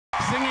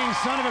Singing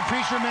Son of a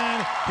Preacher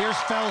Man, here's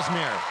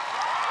Felsmere.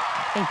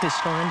 Ain't this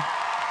fun?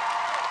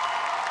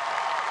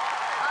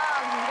 Oh,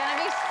 this is gonna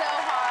be so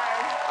hard.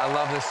 I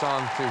love this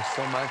song too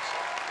so much.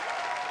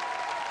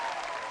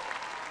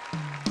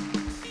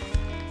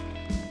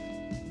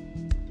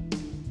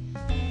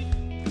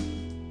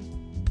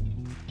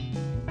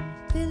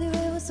 Billy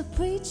Ray was a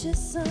preacher's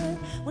son.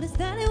 When his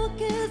daddy was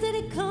killed, did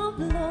he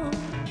come along?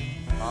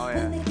 Oh, yeah.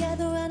 When they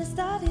gathered around and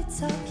started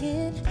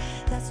talking,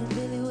 that's when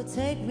Billy would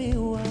take me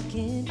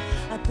walking.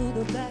 Out through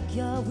the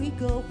backyard we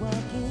go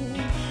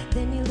walking.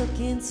 Then he look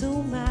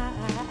into my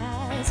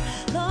eyes.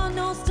 Lord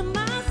knows to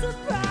my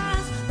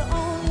surprise, the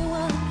only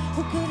one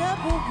who could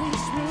ever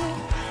reach me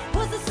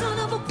was the son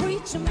of a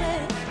preacher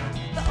man.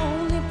 The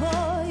only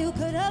boy who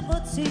could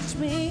ever teach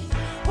me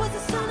was the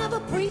son of a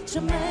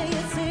preacher man.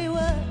 Yes, he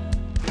was.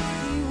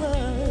 He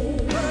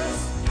was.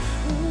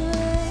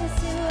 Yes,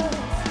 he was.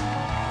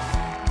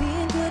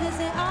 Being good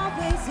isn't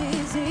always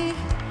easy,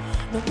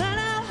 no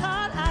matter how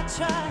hard I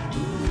try.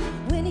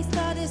 When he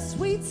started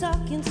sweet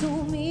talking to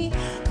me,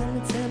 come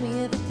and tell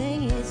me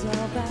everything is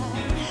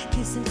alright.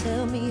 Kiss and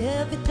tell me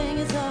everything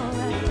is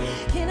alright.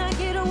 Can I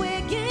get away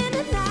again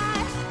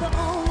tonight? The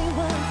only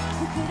one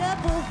who could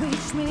ever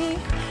reach me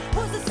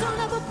was the son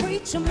of a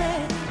preacher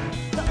man.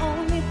 The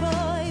only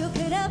boy who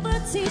could ever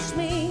teach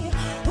me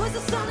was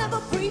the son of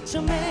a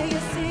preacher man.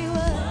 Yes, he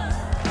was.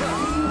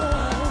 He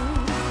was.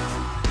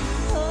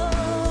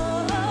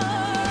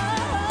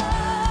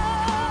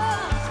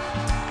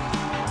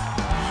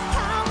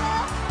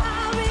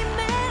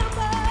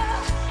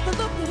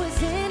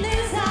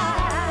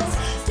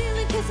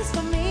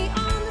 For me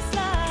on the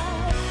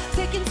side,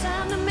 taking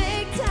time to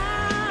make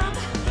time,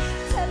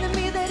 telling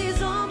me that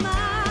he's all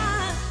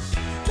mine,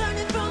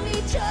 learning from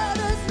each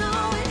other's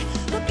knowing,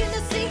 looking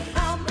to see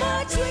how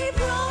much we've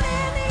grown.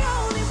 And the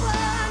only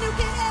one who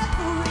can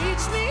ever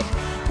reach me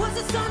was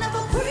the son of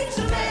a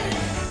preacher man.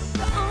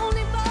 The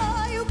only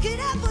boy who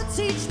could ever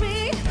teach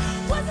me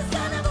was the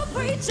son of a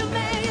preacher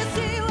man. Yes,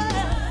 he was.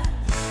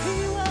 He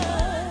was.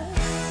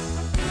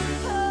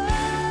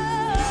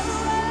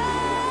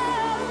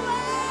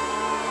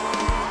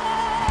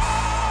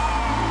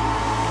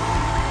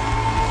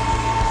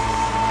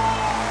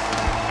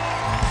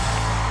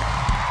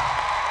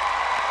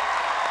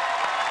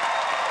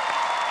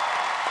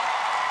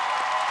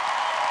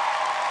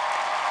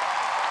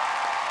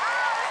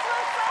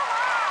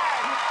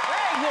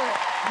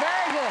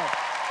 Very good.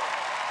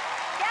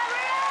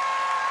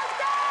 Gabrielle,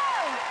 go!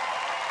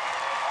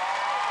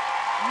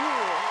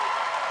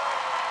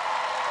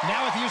 Now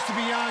with Used to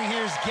Be Young,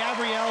 here's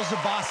Gabrielle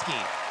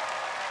Zabosky.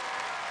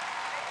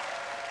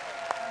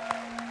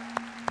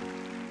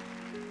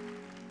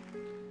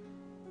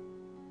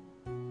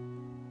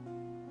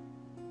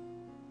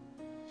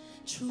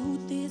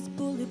 Truth is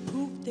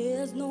bulletproof,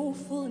 there's no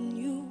fooling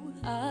you.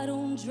 I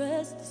don't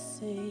dress the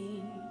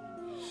same.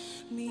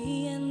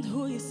 Me and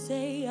who you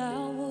say I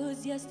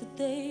was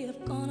yesterday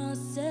have gone our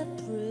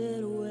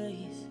separate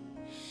ways.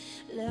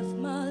 Left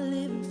my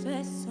living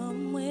fast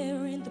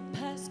somewhere in the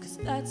past, 'cause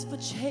that's for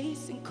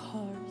chasing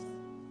cars.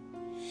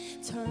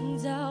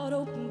 Turns out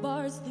open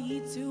bars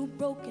lead to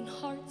broken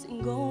hearts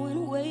and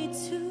going way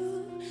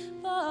too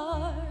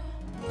far.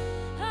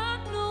 I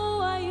know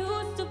I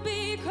used to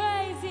be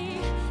crazy.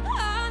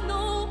 I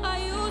know I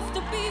used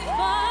to be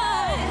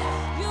fun.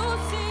 You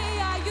see,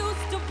 I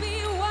used to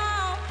be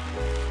wild.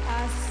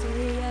 I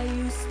say I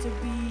used to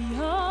be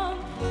young.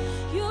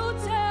 You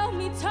tell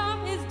me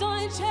time is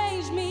gonna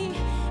change me.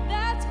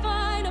 That's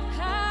fine, I've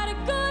had a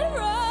good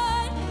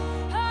run.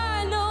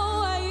 I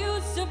know I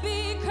used to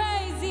be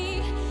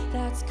crazy.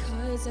 That's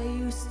 'cause I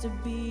used to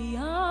be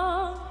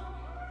young.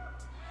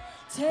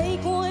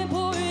 Take one,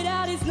 pour it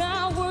out, it's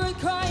not worth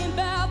crying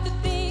about the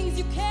things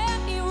you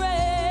can't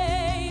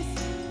erase.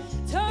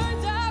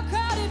 Turns out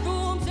crowded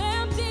rooms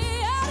empty,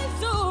 and it's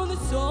soon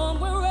there's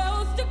somewhere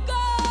else to go.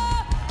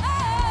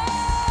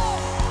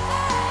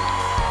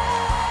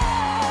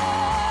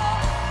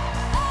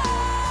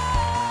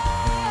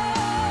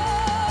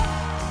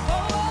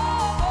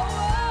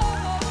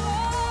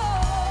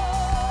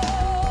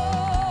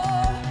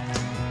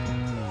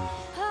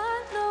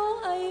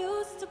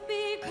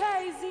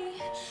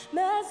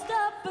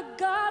 But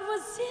God,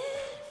 was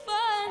it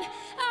fun?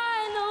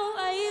 I know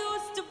I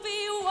used to be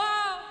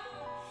wild.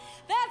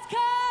 That's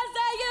 'cause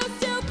I used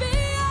to be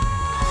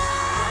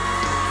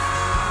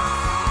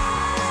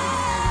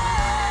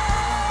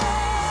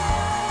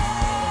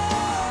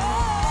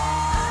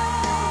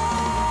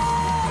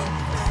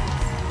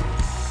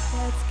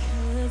That's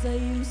 'cause I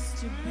used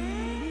to be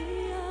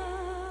young.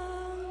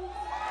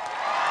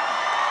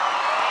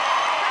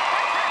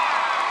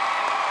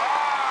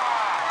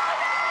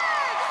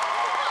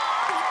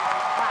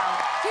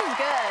 She's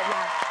good.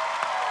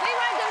 See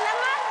my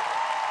dilemma?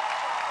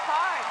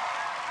 Hard.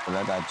 And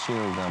I got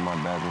chills down my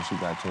back when she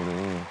got to the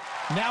end.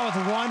 Now with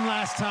one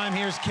last time,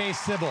 here's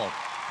Sibal.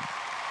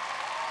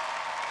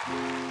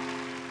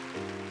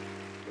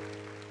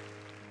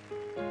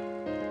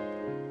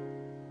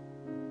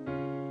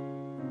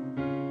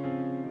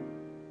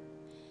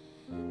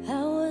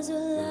 I was a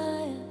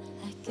liar,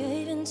 I gave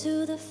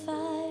into the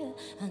fire.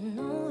 I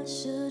know I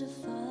should have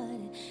fought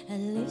it. At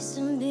least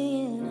I'm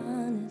being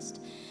honest.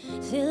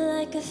 Feel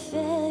like a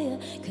failure,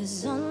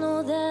 cause I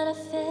know that I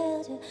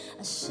failed you.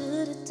 I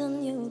should have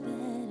done you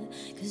better,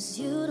 cause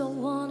you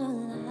don't want a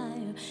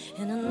liar.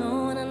 And I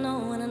know, and I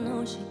know, and I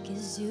know she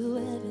gives you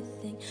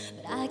everything,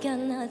 but I got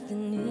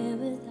nothing here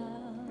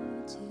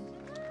without you.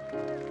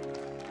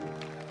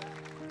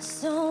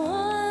 So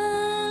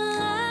one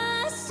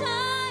last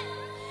time,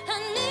 I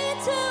need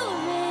to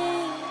be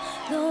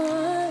the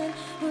one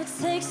who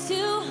takes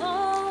you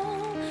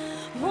home.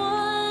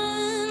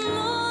 One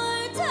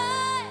more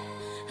time,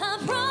 I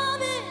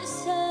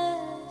promise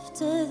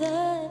after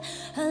that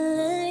I'll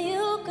let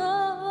you go.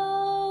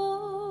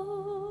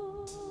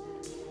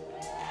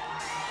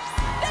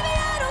 Baby,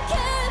 I don't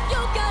care if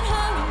you got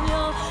her in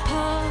your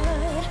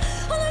heart.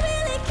 All I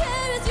really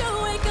care is you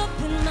wake up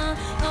in my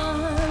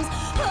arms.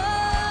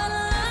 One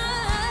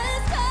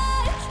last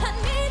time, I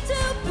need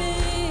to be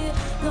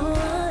the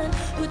one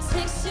who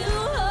takes you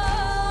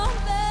home,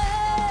 babe.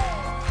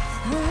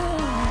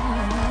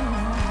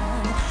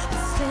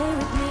 But stay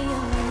with me a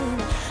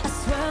minute. I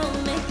swear I'll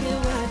make it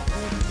worth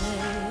it,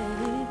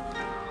 babe.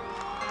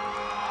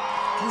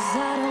 Cause I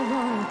don't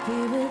wanna be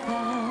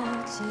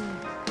without you.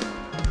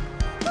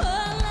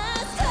 One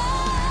last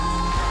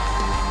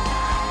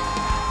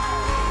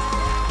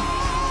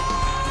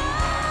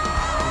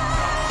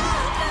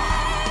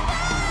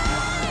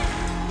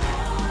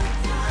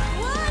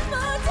one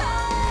more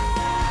time,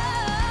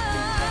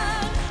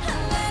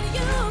 I'll let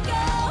you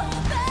go,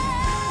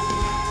 babe.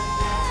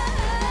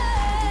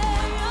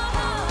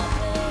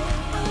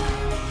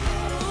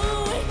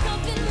 Ooh, wake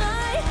up in my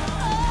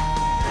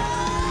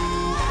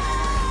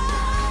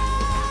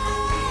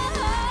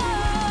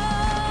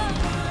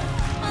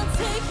I'll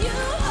take you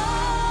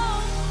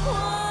home.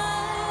 One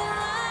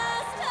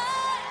last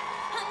time,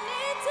 I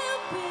need to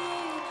be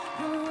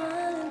the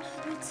one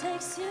who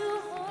takes you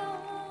home.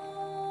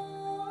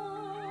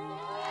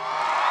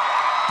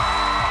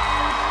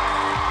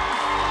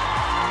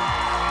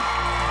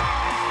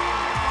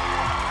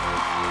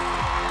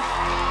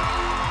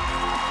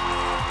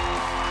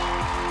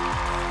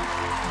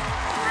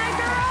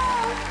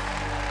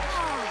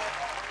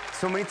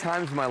 So many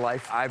times in my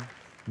life, I've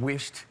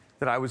wished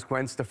that I was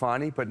Gwen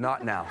Stefani, but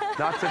not now.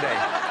 Not today.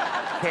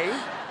 Kay,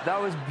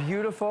 that was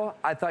beautiful.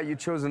 I thought you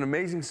chose an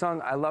amazing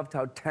song. I loved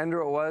how tender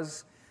it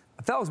was.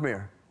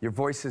 Felsmere, your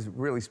voice is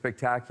really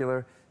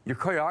spectacular. Your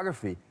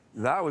choreography,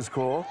 that was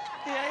cool.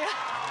 Yeah.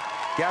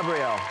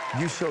 Gabrielle,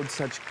 you showed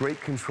such great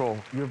control.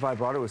 Your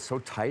vibrato was so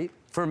tight.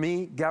 For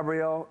me,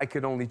 Gabrielle, I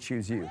could only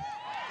choose you.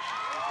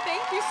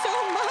 Thank you so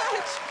much.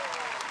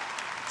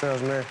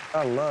 Felsmere,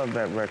 I love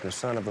that record,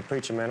 Son of a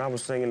Preacher Man. I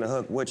was singing the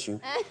hook with you.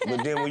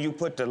 But then when you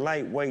put the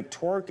lightweight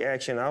twerk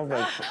action, I was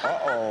like,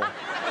 uh-oh.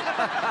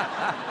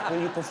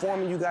 When you're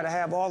performing, you gotta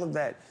have all of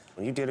that.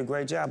 You did a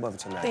great job of it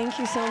tonight. Thank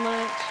you so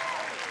much.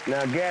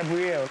 Now,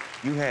 Gabrielle,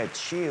 you had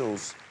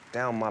chills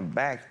down my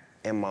back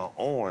and my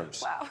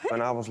arms. Wow.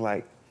 And I was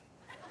like,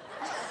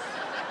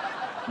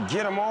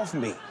 get them off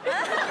me.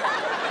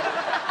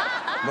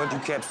 But you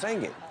kept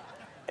singing.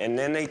 And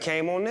then they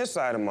came on this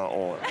side of my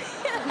arm.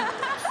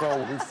 So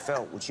we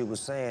felt what you were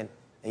saying,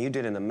 and you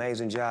did an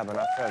amazing job, and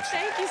I felt you.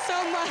 Thank you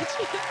so much.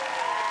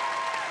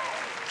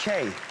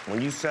 Kay,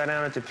 when you sat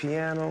down at the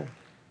piano,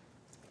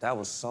 that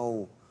was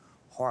so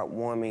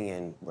heartwarming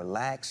and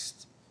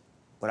relaxed,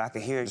 but I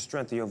could hear the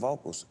strength of your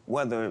vocals.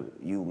 Whether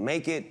you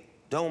make it,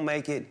 don't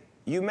make it,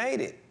 you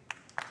made it.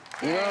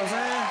 You know what I'm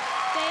saying?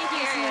 Thank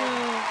you,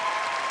 Snoop.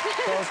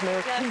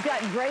 Felsmere. You've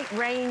got great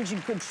range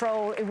and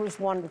control. It was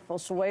wonderful,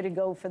 so way to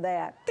go for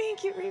that.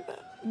 Thank you, Reba.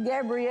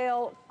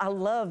 Gabrielle, I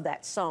love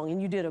that song, and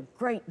you did a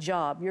great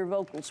job. Your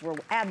vocals were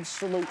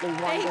absolutely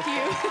wonderful.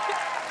 Thank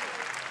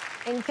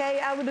you. And Kay,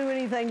 I would do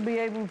anything to be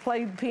able to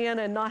play the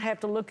piano and not have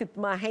to look at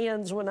my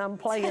hands when I'm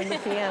playing the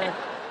piano.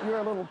 You're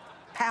a little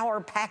power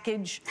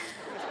package.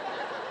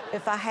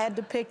 If I had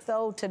to pick,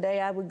 though, today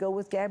I would go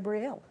with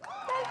Gabrielle.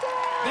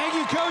 Thank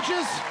you,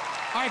 coaches.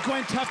 All right,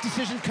 Gwen, tough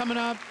decision coming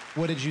up.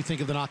 What did you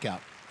think of the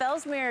knockout?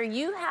 Felsmere,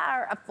 you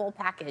are a full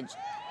package.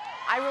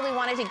 I really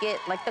wanted to get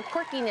like the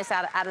quirkiness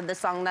out of the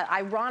song, the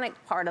ironic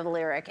part of the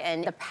lyric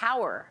and the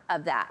power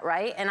of that,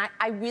 right? And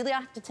I really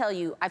have to tell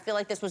you, I feel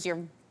like this was your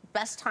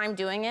best time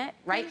doing it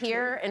right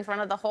here in front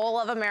of the whole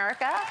of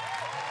America.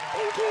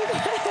 Thank you.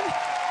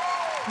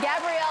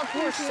 Gabrielle,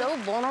 you were so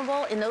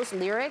vulnerable in those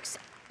lyrics.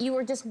 You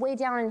were just way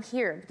down in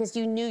here because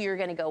you knew you were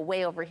gonna go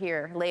way over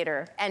here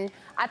later. And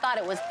I thought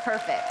it was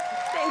perfect.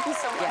 Thank you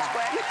so much,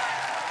 Gwen.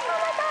 Oh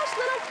my gosh,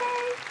 little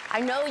Kay. I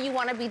know you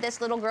want to be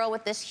this little girl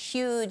with this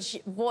huge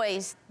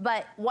voice,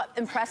 but what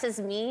impresses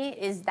me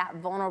is that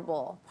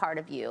vulnerable part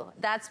of you.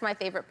 That's my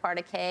favorite part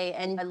of Kay,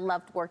 and I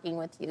loved working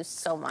with you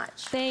so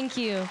much. Thank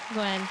you,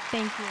 Gwen.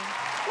 Thank you.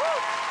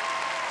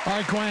 All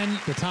right, Gwen,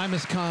 the time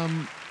has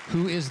come.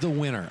 Who is the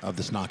winner of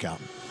this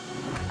knockout?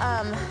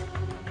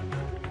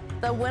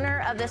 The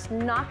winner of this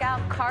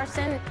knockout,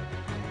 Carson,